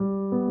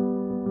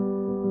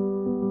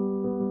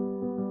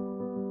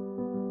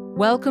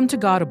Welcome to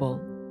Godable,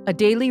 a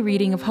daily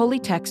reading of holy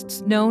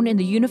texts known in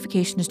the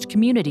Unificationist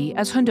community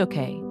as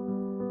Hundoke.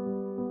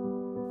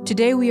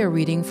 Today we are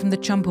reading from the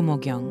Chambumo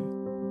Gyeong.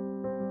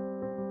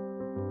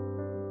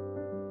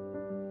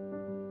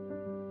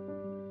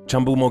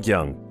 Chambumo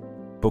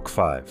Gyeong, Book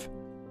 5.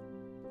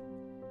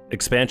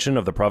 Expansion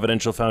of the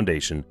Providential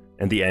Foundation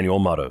and the Annual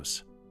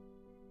Mottos.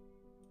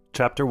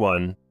 Chapter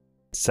 1,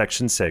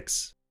 Section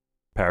 6,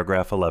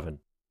 Paragraph 11.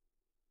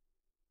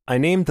 I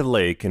named the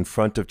lake in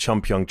front of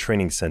Cheongpyeong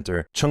Training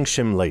Center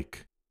Cheonshim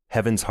Lake,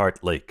 Heaven's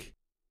Heart Lake,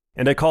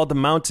 and I called the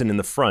mountain in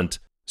the front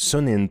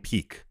Sunin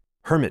Peak,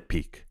 Hermit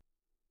Peak.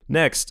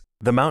 Next,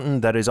 the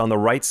mountain that is on the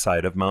right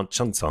side of Mount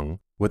Cheongsong,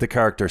 with the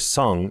character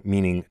Song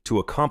meaning to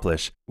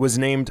accomplish, was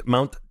named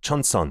Mount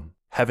Cheonson,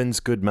 Heaven's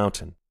Good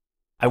Mountain.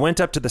 I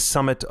went up to the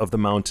summit of the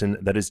mountain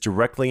that is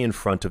directly in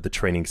front of the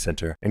training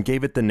center and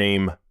gave it the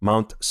name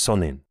Mount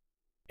Sonin.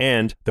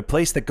 And the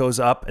place that goes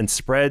up and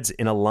spreads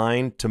in a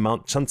line to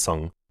Mount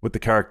Cheongsong, with the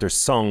character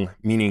Song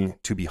meaning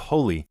to be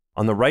holy,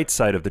 on the right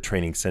side of the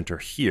training center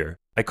here,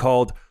 I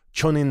called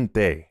Chonin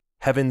Dae,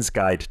 Heaven's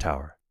Guide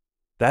Tower.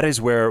 That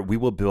is where we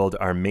will build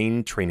our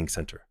main training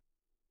center.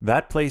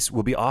 That place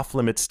will be off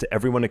limits to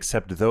everyone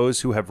except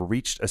those who have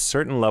reached a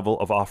certain level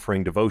of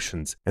offering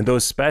devotions and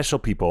those special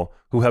people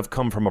who have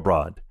come from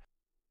abroad.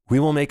 We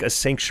will make a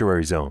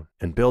sanctuary zone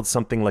and build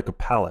something like a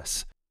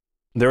palace.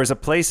 There is a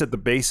place at the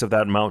base of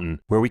that mountain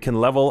where we can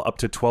level up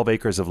to 12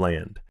 acres of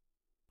land.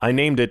 I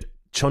named it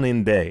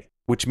Chonin Dae,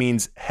 which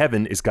means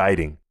heaven is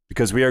guiding,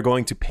 because we are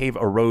going to pave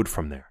a road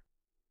from there.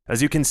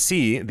 As you can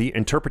see, the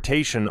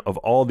interpretation of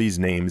all these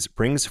names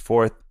brings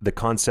forth the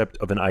concept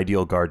of an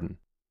ideal garden.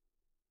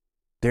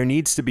 There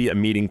needs to be a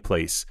meeting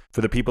place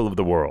for the people of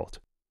the world.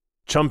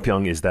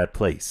 Cheongpyeong is that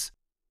place.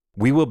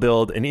 We will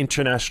build an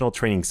international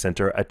training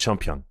center at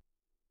Cheongpyeong.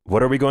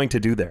 What are we going to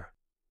do there?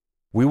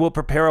 We will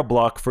prepare a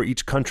block for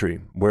each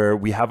country where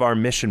we have our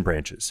mission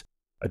branches,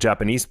 a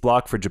Japanese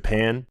block for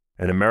Japan,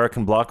 an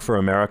American block for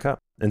America,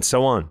 and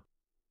so on.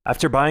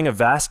 After buying a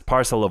vast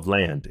parcel of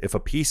land, if a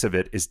piece of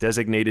it is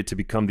designated to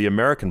become the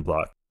American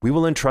block, we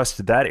will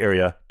entrust that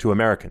area to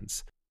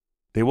Americans.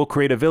 They will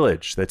create a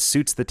village that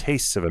suits the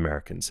tastes of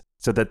Americans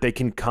so that they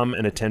can come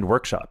and attend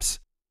workshops.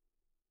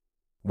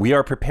 We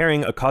are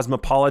preparing a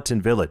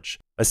cosmopolitan village,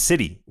 a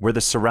city where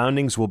the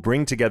surroundings will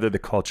bring together the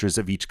cultures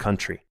of each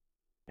country.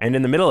 And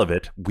in the middle of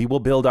it, we will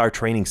build our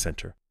training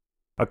center.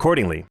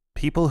 Accordingly,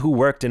 people who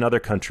worked in other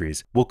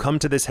countries will come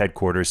to this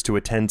headquarters to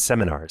attend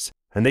seminars,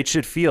 and they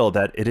should feel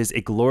that it is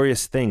a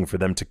glorious thing for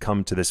them to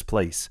come to this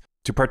place,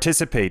 to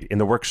participate in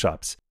the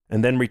workshops,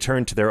 and then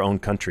return to their own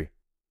country.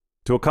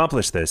 To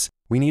accomplish this,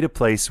 we need a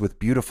place with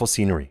beautiful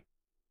scenery,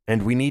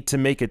 and we need to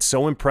make it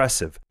so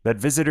impressive that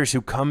visitors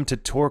who come to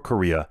tour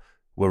Korea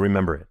will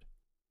remember it.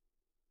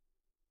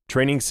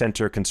 Training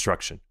Center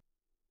Construction.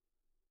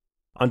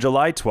 On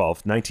July 12,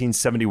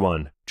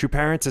 1971, true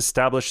parents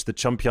established the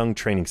Cheongpyeong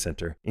Training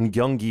Center in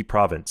Gyeonggi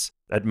Province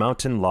at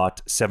Mountain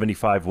Lot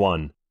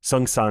 75-1,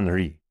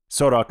 Seongsan-ri,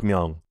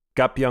 Sorok-myeong,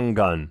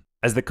 Gapyeong-gun,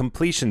 as the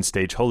completion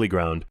stage holy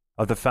ground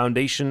of the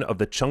foundation of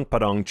the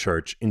Cheongpyeong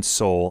Church in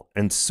Seoul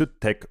and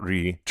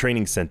Sutek-ri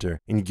Training Center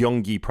in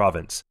Gyeonggi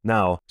Province,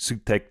 now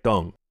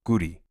Sutek-dong,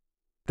 Guri.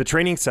 The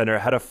training center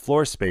had a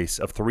floor space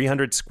of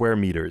 300 square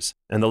meters,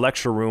 and the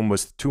lecture room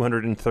was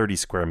 230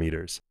 square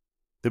meters.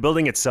 The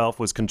building itself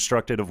was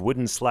constructed of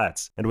wooden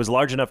slats and was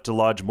large enough to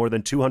lodge more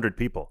than 200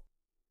 people.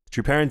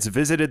 True parents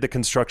visited the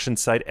construction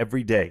site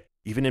every day,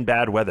 even in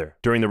bad weather,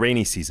 during the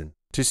rainy season,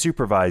 to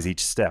supervise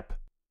each step.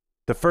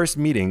 The first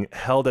meeting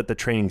held at the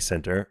training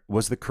center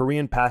was the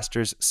Korean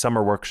Pastors'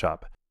 Summer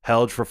Workshop,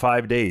 held for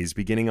 5 days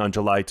beginning on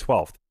July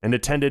 12th and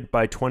attended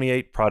by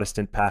 28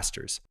 Protestant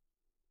pastors.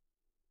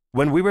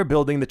 When we were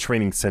building the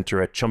training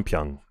center at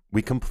Cheongpyeong,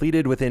 we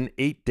completed within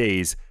 8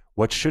 days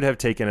what should have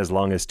taken as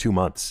long as 2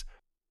 months.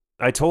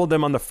 I told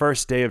them on the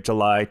first day of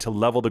July to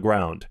level the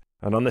ground,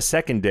 and on the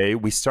second day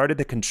we started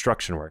the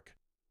construction work.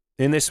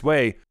 In this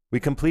way, we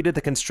completed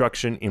the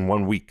construction in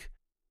 1 week.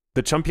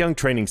 The Cheongpyeong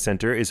Training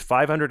Center is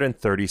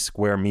 530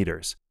 square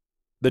meters.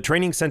 The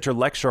Training Center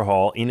Lecture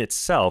Hall in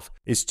itself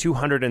is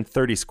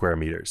 230 square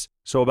meters,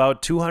 so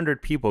about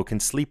 200 people can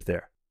sleep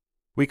there.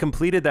 We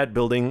completed that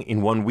building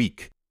in 1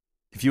 week.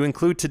 If you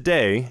include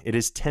today, it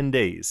is 10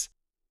 days.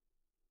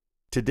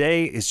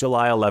 Today is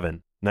July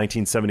 11,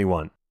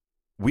 1971.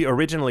 We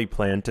originally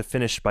planned to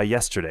finish by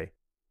yesterday.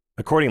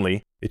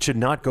 Accordingly, it should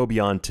not go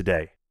beyond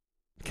today.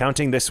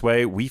 Counting this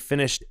way, we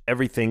finished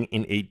everything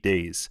in 8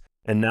 days,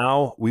 and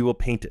now we will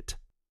paint it.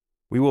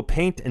 We will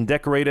paint and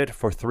decorate it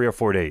for 3 or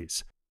 4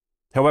 days.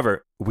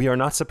 However, we are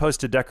not supposed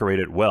to decorate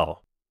it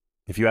well.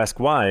 If you ask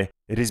why,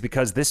 it is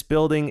because this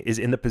building is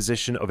in the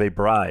position of a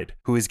bride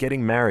who is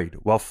getting married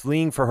while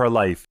fleeing for her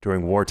life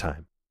during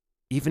wartime.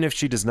 Even if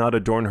she does not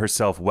adorn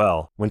herself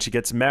well, when she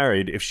gets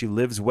married, if she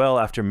lives well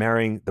after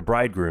marrying the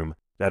bridegroom,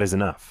 that is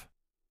enough.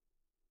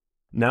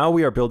 Now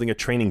we are building a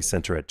training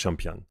center at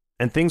Cheongpyeong,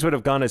 and things would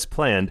have gone as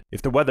planned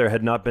if the weather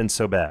had not been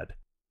so bad.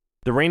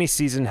 The rainy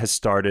season has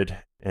started,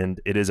 and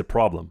it is a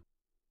problem.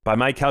 By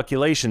my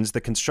calculations,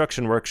 the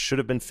construction work should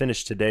have been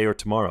finished today or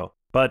tomorrow,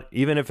 But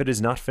even if it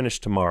is not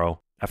finished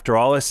tomorrow, after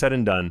all is said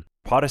and done,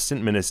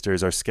 Protestant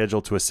ministers are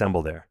scheduled to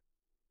assemble there.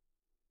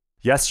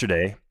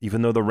 Yesterday,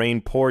 even though the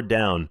rain poured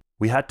down,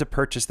 we had to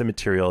purchase the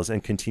materials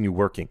and continue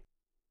working.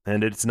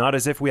 And it's not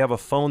as if we have a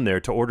phone there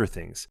to order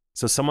things,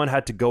 so someone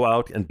had to go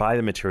out and buy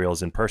the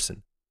materials in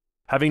person.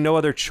 Having no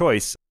other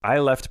choice, I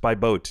left by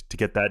boat to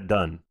get that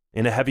done,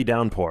 in a heavy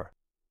downpour.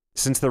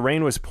 Since the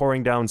rain was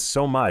pouring down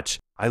so much,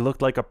 I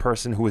looked like a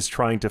person who was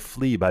trying to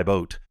flee by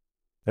boat.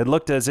 It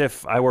looked as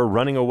if I were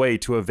running away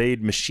to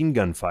evade machine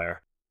gun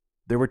fire.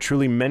 There were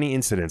truly many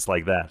incidents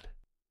like that.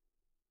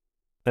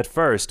 At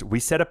first, we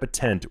set up a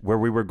tent where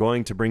we were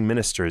going to bring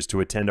ministers to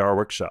attend our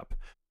workshop.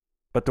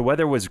 But the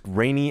weather was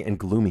rainy and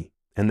gloomy,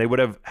 and they would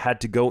have had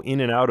to go in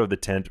and out of the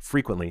tent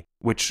frequently,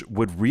 which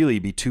would really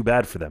be too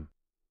bad for them.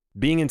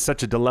 Being in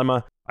such a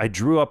dilemma, I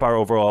drew up our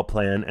overall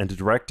plan and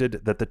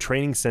directed that the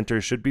training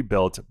center should be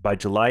built by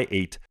July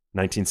 8,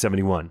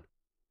 1971.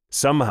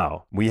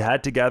 Somehow, we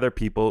had to gather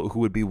people who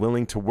would be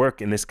willing to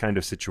work in this kind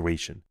of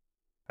situation.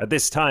 At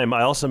this time,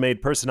 I also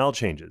made personnel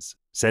changes,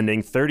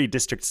 sending 30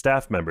 district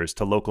staff members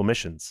to local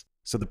missions,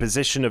 so the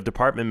position of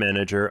department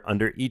manager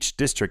under each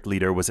district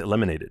leader was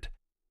eliminated.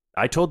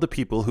 I told the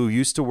people who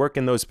used to work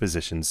in those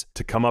positions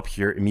to come up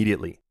here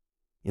immediately.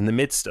 In the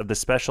midst of the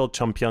special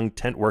Cheongpyeong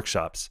tent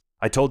workshops,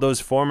 I told those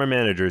former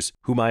managers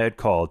whom I had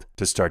called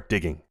to start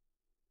digging.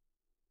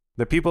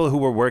 The people who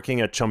were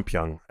working at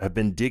Cheongpyeong have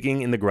been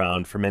digging in the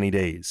ground for many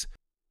days,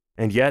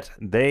 and yet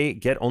they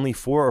get only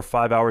 4 or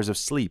 5 hours of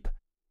sleep.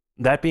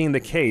 That being the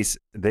case,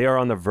 they are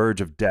on the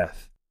verge of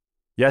death.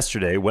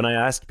 Yesterday, when I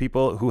asked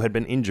people who had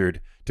been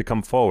injured to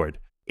come forward,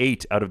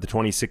 8 out of the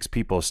 26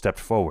 people stepped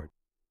forward.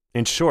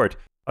 In short,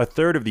 a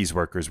third of these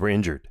workers were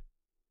injured.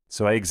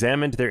 So I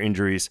examined their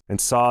injuries and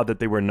saw that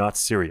they were not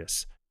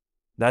serious.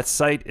 That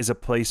site is a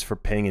place for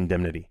paying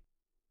indemnity.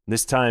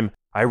 This time,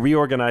 I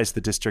reorganized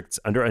the districts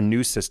under a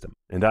new system,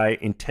 and I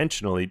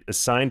intentionally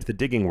assigned the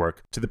digging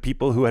work to the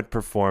people who had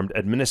performed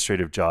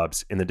administrative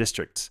jobs in the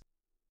districts.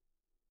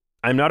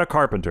 I'm not a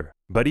carpenter,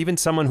 but even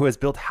someone who has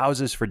built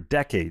houses for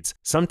decades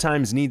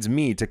sometimes needs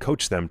me to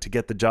coach them to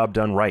get the job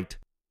done right.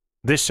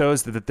 This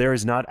shows that there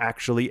is not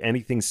actually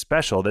anything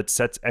special that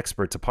sets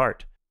experts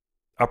apart.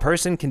 A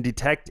person can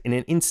detect in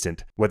an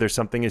instant whether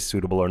something is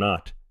suitable or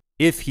not,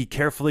 if he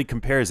carefully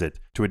compares it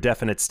to a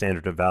definite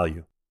standard of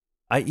value.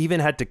 I even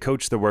had to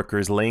coach the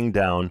workers laying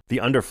down the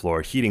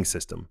underfloor heating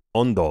system,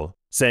 ondol,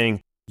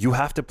 saying, "You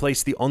have to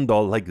place the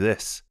ondol like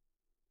this."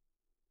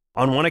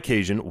 On one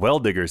occasion, well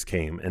diggers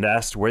came and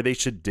asked where they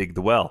should dig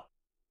the well.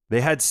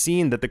 They had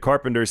seen that the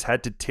carpenters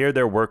had to tear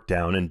their work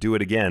down and do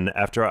it again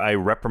after I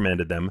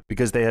reprimanded them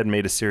because they had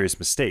made a serious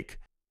mistake.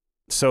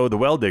 So the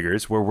well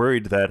diggers were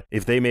worried that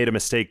if they made a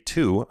mistake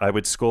too, I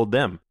would scold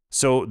them.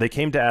 So they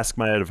came to ask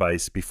my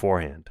advice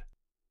beforehand.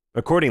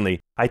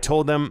 Accordingly, I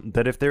told them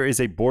that if there is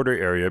a border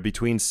area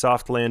between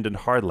soft land and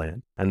hard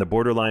land, and the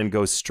borderline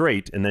goes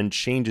straight and then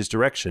changes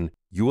direction,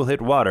 you will hit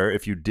water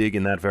if you dig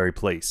in that very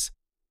place.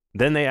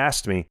 Then they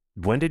asked me,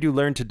 "When did you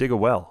learn to dig a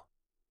well?"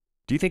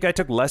 Do you think I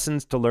took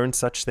lessons to learn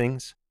such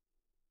things?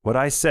 What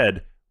I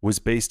said was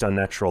based on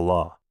natural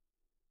law.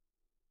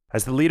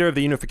 As the leader of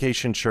the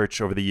Unification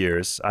Church over the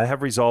years, I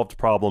have resolved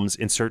problems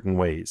in certain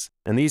ways,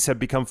 and these have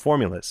become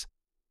formulas.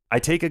 I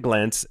take a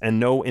glance and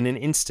know in an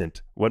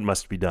instant what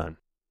must be done.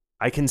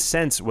 I can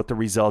sense what the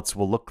results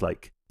will look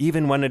like,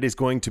 even when it is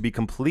going to be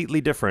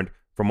completely different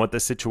from what the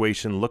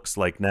situation looks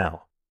like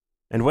now.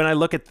 And when I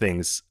look at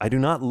things, I do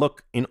not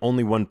look in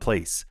only one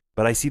place,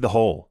 but I see the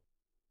whole.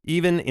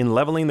 Even in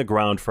leveling the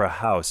ground for a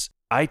house,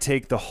 I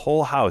take the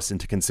whole house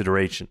into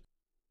consideration.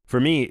 For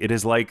me, it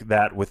is like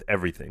that with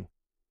everything.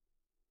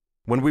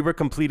 When we were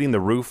completing the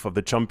roof of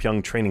the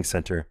Cheongpyeong Training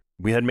Center,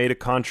 we had made a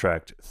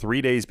contract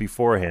 3 days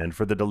beforehand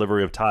for the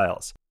delivery of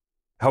tiles.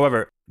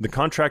 However, the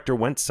contractor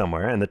went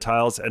somewhere and the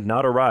tiles had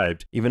not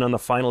arrived even on the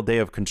final day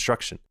of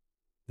construction.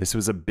 This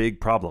was a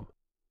big problem.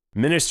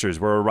 Ministers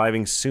were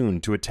arriving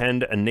soon to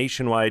attend a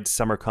nationwide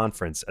summer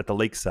conference at the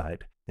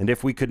lakeside, and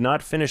if we could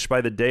not finish by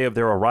the day of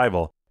their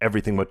arrival,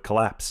 everything would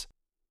collapse.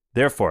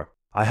 Therefore,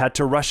 I had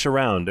to rush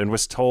around and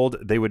was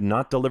told they would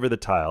not deliver the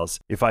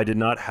tiles if I did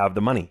not have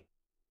the money.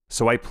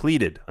 So I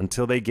pleaded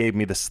until they gave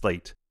me the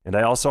slate, and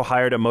I also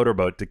hired a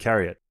motorboat to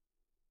carry it.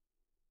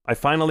 I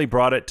finally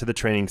brought it to the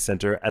training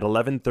center at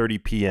 11:30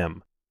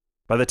 p.m.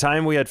 By the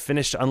time we had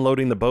finished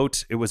unloading the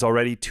boat, it was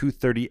already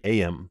 2:30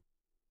 a.m.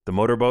 The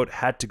motorboat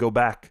had to go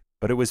back,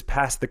 but it was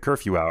past the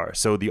curfew hour,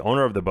 so the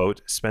owner of the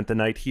boat spent the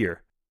night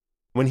here.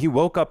 When he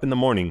woke up in the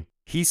morning,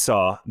 he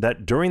saw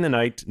that during the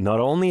night not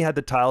only had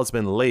the tiles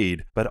been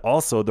laid, but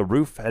also the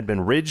roof had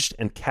been ridged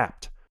and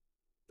capped.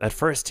 At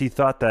first he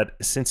thought that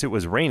since it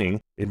was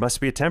raining, it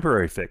must be a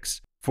temporary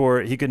fix,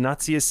 for he could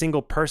not see a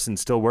single person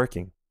still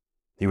working.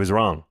 He was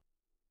wrong.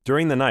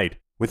 During the night,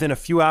 within a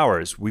few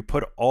hours, we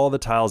put all the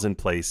tiles in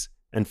place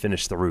and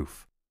finished the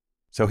roof.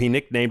 So he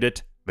nicknamed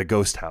it the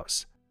Ghost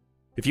House.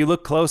 If you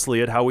look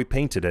closely at how we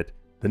painted it,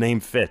 the name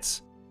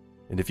fits.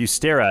 And if you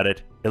stare at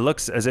it, it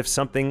looks as if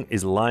something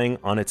is lying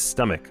on its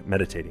stomach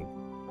meditating.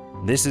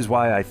 This is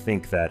why I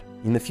think that,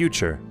 in the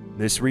future,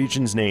 this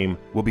region's name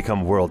will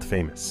become world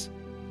famous.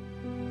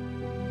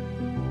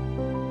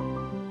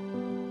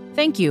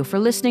 Thank you for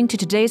listening to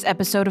today's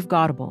episode of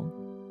Godable.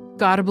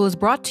 Godable is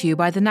brought to you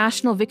by the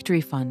National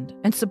Victory Fund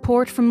and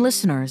support from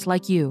listeners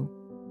like you.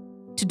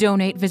 To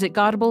donate, visit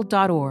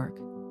godable.org.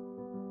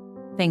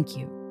 Thank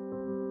you.